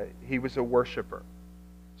 He was a worshiper.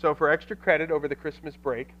 So for extra credit over the Christmas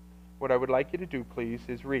break, what I would like you to do, please,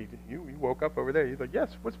 is read. You woke up over there. You're like,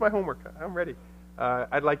 yes, what's my homework? I'm ready.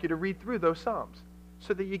 I'd like you to read through those Psalms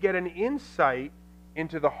so that you get an insight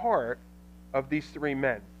into the heart of these three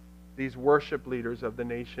men, these worship leaders of the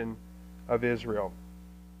nation of Israel.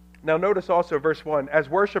 Now notice also verse 1, as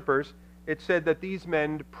worshipers, it said that these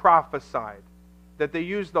men prophesied, that they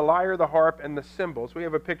used the lyre, the harp, and the cymbals. We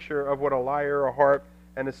have a picture of what a lyre, a harp,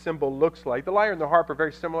 and a cymbal looks like. The lyre and the harp are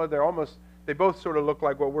very similar. They both sort of look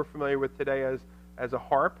like what we're familiar with today as a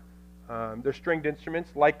harp. They're stringed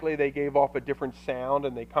instruments. Likely they gave off a different sound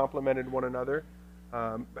and they complemented one another.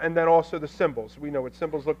 And then also the cymbals. We know what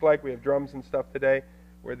cymbals look like. We have drums and stuff today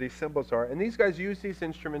where these cymbals are. And these guys use these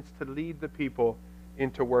instruments to lead the people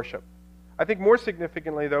into worship. I think more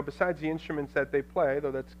significantly, though, besides the instruments that they play,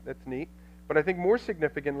 though that's neat, but I think more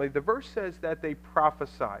significantly, the verse says that they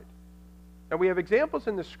prophesied. Now we have examples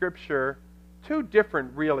in the Scripture, two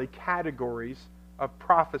different, really, categories of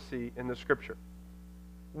prophecy in the Scripture.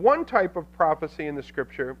 One type of prophecy in the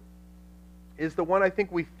Scripture is the one I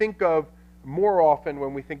think we think of more often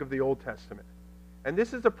when we think of the Old Testament. And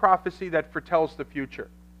this is a prophecy that foretells the future.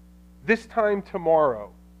 This time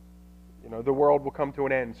tomorrow, the world will come to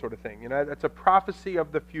an end, sort of thing. That's a prophecy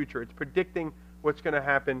of the future. It's predicting what's going to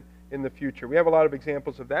happen in the future. We have a lot of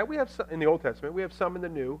examples of that. We have some in the Old Testament. We have some in the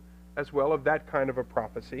New as well of that kind of a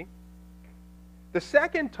prophecy. The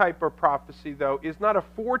second type of prophecy, though, is not a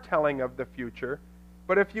foretelling of the future,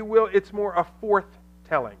 but if you will, it's more a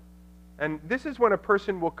forthtelling. And this is when a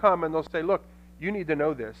person will come and they'll say, look, you need to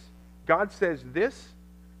know this. God says this,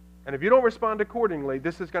 and if you don't respond accordingly,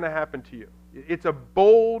 this is going to happen to you. It's a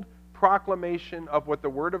bold proclamation of what the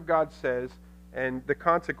Word of God says and the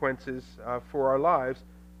consequences for our lives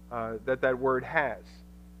that word has.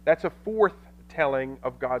 That's a forthtelling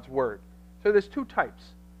of God's Word. So there's two types.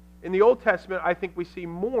 In the Old Testament, I think we see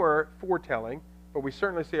more foretelling, but we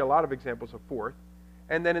certainly see a lot of examples of forth.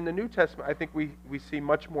 And then in the New Testament, I think we see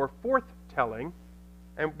much more forthtelling,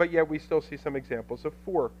 but yet we still see some examples of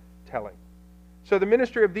foretelling. So the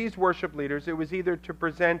ministry of these worship leaders, it was either to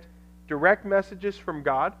present direct messages from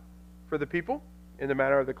God for the people in the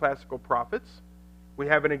manner of the classical prophets. We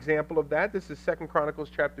have an example of that. This is 2 Chronicles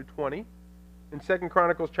chapter 20. In 2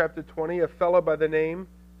 Chronicles chapter 20, a fellow by the name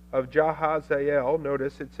of Jahaziel,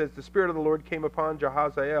 notice it says, the Spirit of the Lord came upon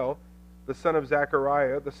Jahaziel, the son of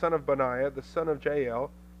Zechariah, the son of Benaiah, the son of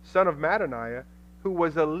Jael, son of Mattaniah, who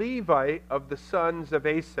was a Levite of the sons of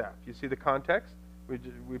Asaph. You see the context?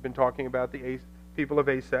 We've been talking about the people of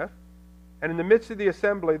Asaph. And in the midst of the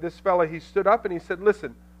assembly, this fellow, he stood up and he said,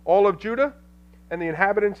 listen, all of Judah and the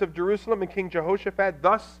inhabitants of Jerusalem and King Jehoshaphat,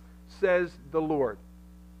 thus says the Lord,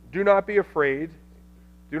 do not be afraid,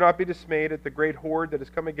 do not be dismayed at the great horde that has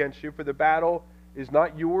come against you, for the battle is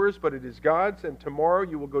not yours, but it is God's, and tomorrow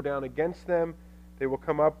you will go down against them. They will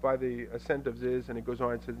come up by the ascent of Ziz, and it goes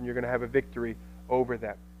on and says, and you're going to have a victory over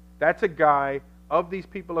them. That's a guy of these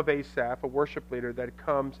people of Asaph, a worship leader, that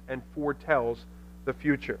comes and foretells the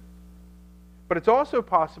future. But it's also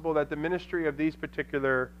possible that the ministry of these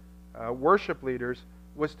particular worship leaders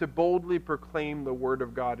was to boldly proclaim the Word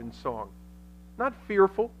of God in song. Not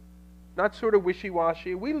fearful, not sort of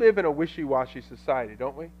wishy-washy. We live in a wishy-washy society,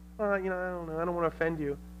 don't we? I don't know. I don't want to offend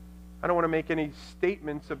you. I don't want to make any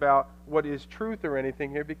statements about what is truth or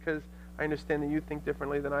anything here because I understand that you think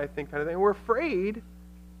differently than I think, kind of thing. We're afraid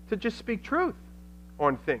to just speak truth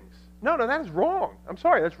on things. No, that is wrong. I'm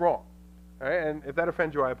sorry, that's wrong. All right? And if that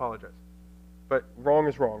offends you, I apologize. But wrong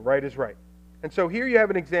is wrong. Right is right. And so here you have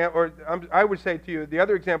an example, or I would say to you, the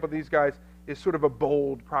other example of these guys is sort of a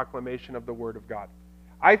bold proclamation of the Word of God.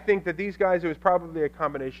 I think that these guys, it was probably a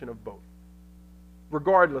combination of both.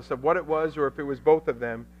 Regardless of what it was or if it was both of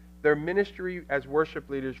them, their ministry as worship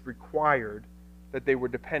leaders required that they were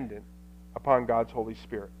dependent upon God's Holy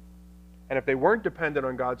Spirit. And if they weren't dependent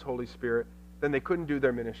on God's Holy Spirit, then they couldn't do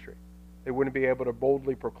their ministry. They wouldn't be able to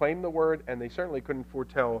boldly proclaim the Word, and they certainly couldn't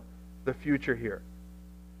foretell the future here.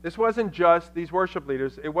 This wasn't just, these worship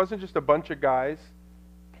leaders, it wasn't just a bunch of guys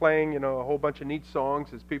playing, a whole bunch of neat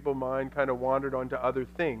songs as people's mind kind of wandered onto other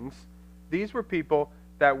things. These were people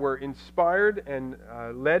that were inspired and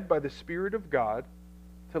led by the Spirit of God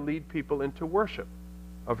to lead people into worship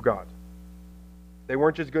of God. They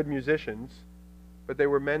weren't just good musicians, but they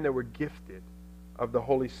were men that were gifted of the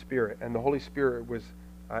Holy Spirit, and the Holy Spirit was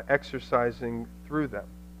exercising through them.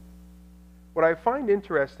 What I find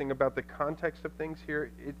interesting about the context of things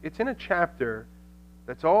here, it's in a chapter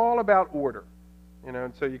that's all about order.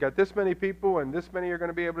 And so you got this many people, and this many are going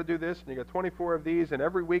to be able to do this, and you got 24 of these, and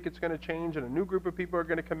every week it's going to change, and a new group of people are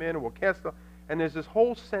going to come in, and we'll cast them. And there's this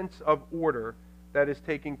whole sense of order that is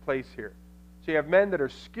taking place here. So you have men that are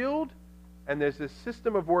skilled, and there's this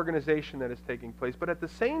system of organization that is taking place. But at the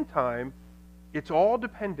same time, it's all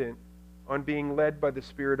dependent on being led by the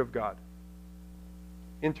Spirit of God.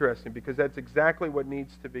 Interesting, because that's exactly what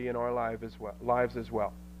needs to be in our lives as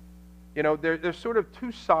well. There's sort of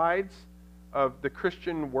two sides of the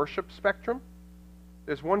Christian worship spectrum.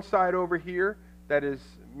 There's one side over here that is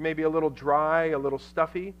maybe a little dry, a little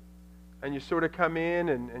stuffy, and you sort of come in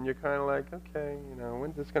and you're kind of like, okay,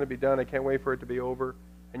 when's this going to be done? I can't wait for it to be over.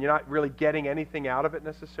 And you're not really getting anything out of it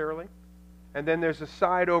necessarily. And then there's a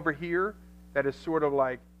side over here that is sort of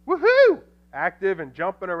like, woohoo! Active and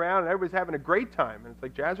jumping around, and everybody's having a great time. And it's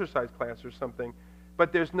like jazzercise class or something.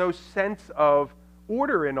 But there's no sense of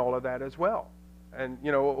order in all of that as well. And,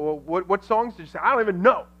 what songs did you say? I don't even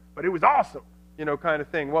know, but it was awesome, kind of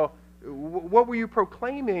thing. Well, what were you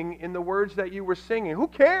proclaiming in the words that you were singing? Who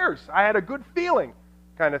cares? I had a good feeling,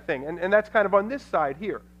 kind of thing. And that's kind of on this side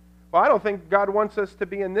here. Well, I don't think God wants us to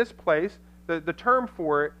be in this place. The term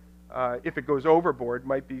for it, if it goes overboard,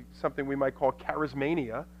 might be something we might call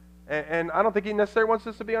charismania. And I don't think He necessarily wants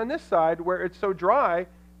us to be on this side where it's so dry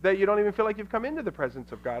that you don't even feel like you've come into the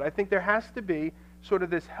presence of God. I think there has to be sort of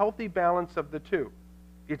this healthy balance of the two.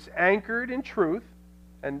 It's anchored in truth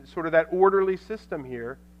and sort of that orderly system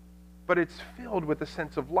here, but it's filled with a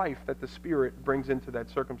sense of life that the Spirit brings into that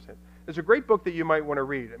circumstance. There's a great book that you might want to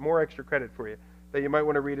read, more extra credit for you, that you might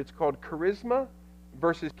want to read. It's called Charisma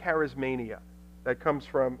versus Charismania, that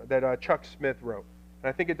Chuck Smith wrote. And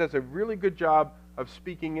I think it does a really good job of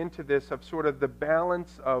speaking into this, of sort of the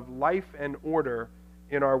balance of life and order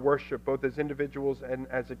in our worship, both as individuals and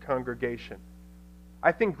as a congregation.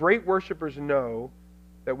 I think great worshipers know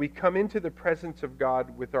that we come into the presence of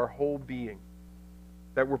God with our whole being,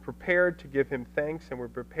 that we're prepared to give Him thanks and we're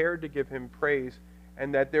prepared to give Him praise,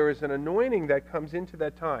 and that there is an anointing that comes into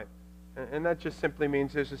that time. And that just simply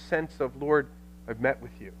means there's a sense of, Lord, I've met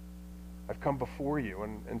with you. I've come before you,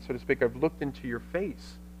 and so to speak, I've looked into your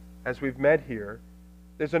face as we've met here.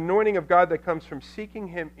 There's anointing of God that comes from seeking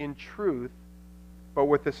Him in truth, but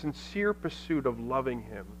with a sincere pursuit of loving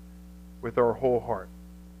Him with our whole heart.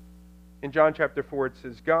 In John chapter 4, it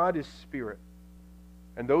says, God is spirit,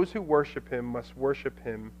 and those who worship Him must worship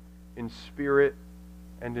Him in spirit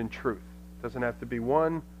and in truth. It doesn't have to be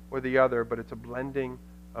one or the other, but it's a blending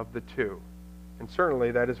of the two. And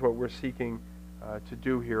certainly that is what we're seeking to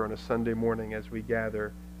do here on a Sunday morning as we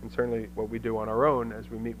gather, and certainly what we do on our own as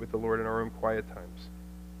we meet with the Lord in our own quiet times.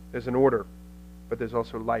 There's an order, but there's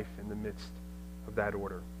also life in the midst of that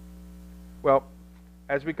order. Well,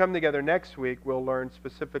 As we come together next week, we'll learn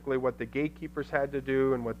specifically what the gatekeepers had to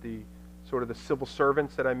do and what the sort of the civil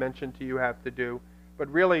servants that I mentioned to you have to do. But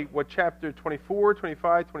really, what chapter 24,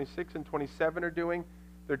 25, 26, and 27 are doing,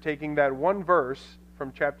 they're taking that one verse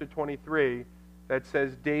from chapter 23 that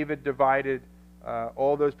says David divided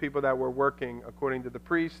all those people that were working according to the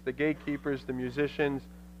priests, the gatekeepers, the musicians,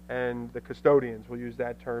 and the custodians. We'll use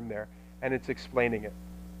that term there. And it's explaining it.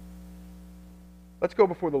 Let's go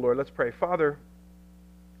before the Lord. Let's pray. Father,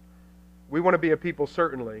 we want to be a people,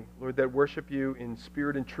 certainly, Lord, that worship you in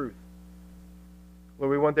spirit and truth. Lord,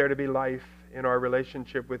 we want there to be life in our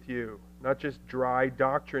relationship with you. Not just dry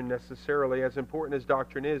doctrine necessarily, as important as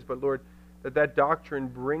doctrine is, but Lord, that doctrine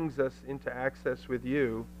brings us into access with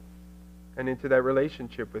you and into that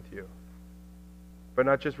relationship with you. But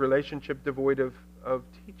not just relationship devoid of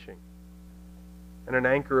teaching and an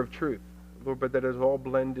anchor of truth, Lord, but that is all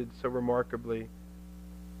blended so remarkably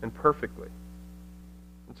and perfectly.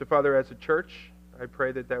 And so, Father, as a church, I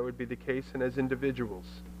pray that would be the case, and as individuals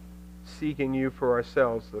seeking you for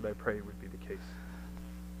ourselves, that I pray would be the case.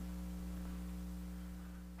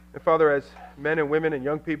 And Father, as men and women and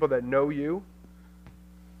young people that know you,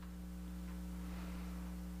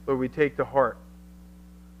 Lord, we take to heart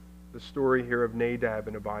the story here of Nadab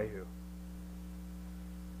and Abihu.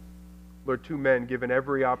 Lord, two men given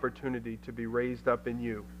every opportunity to be raised up in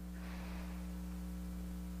you,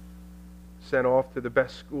 sent off to the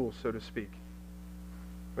best school, so to speak,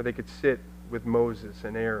 where they could sit with Moses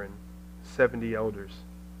and Aaron, 70 elders,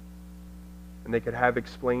 and they could have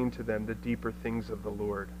explained to them the deeper things of the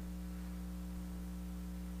Lord.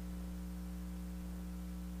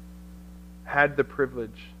 Had the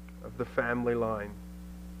privilege of the family line,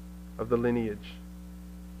 of the lineage.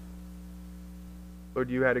 Lord,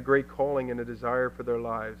 you had a great calling and a desire for their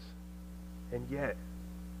lives, and yet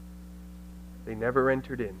they never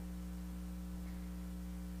entered in.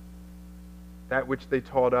 That which they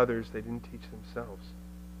taught others, they didn't teach themselves.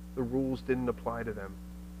 The rules didn't apply to them.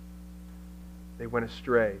 They went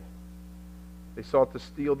astray. They sought to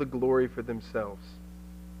steal the glory for themselves.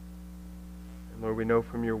 And Lord, we know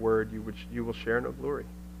from your word you will share no glory.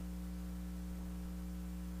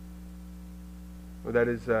 Well, that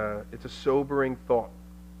is it's a sobering thought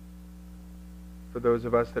for those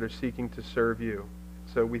of us that are seeking to serve you.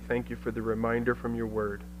 So we thank you for the reminder from your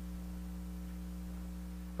word.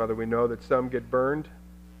 Father, we know that some get burned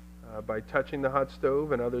by touching the hot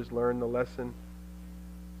stove, and others learn the lesson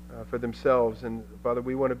for themselves. And Father,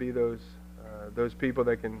 we want to be those people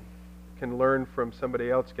that can learn from somebody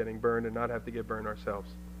else getting burned and not have to get burned ourselves.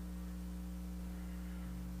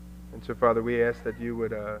 And so, Father, we ask that you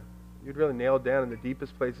would you'd really nail down in the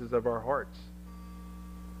deepest places of our hearts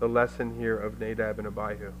the lesson here of Nadab and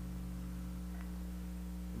Abihu.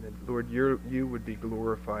 And that, Lord, you would be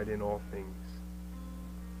glorified in all things.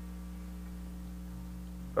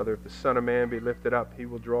 Father, if the Son of Man be lifted up, he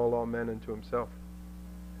will draw all men unto himself.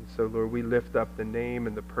 And so, Lord, we lift up the name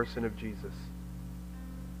and the person of Jesus,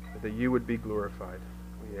 that you would be glorified,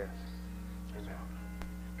 we ask.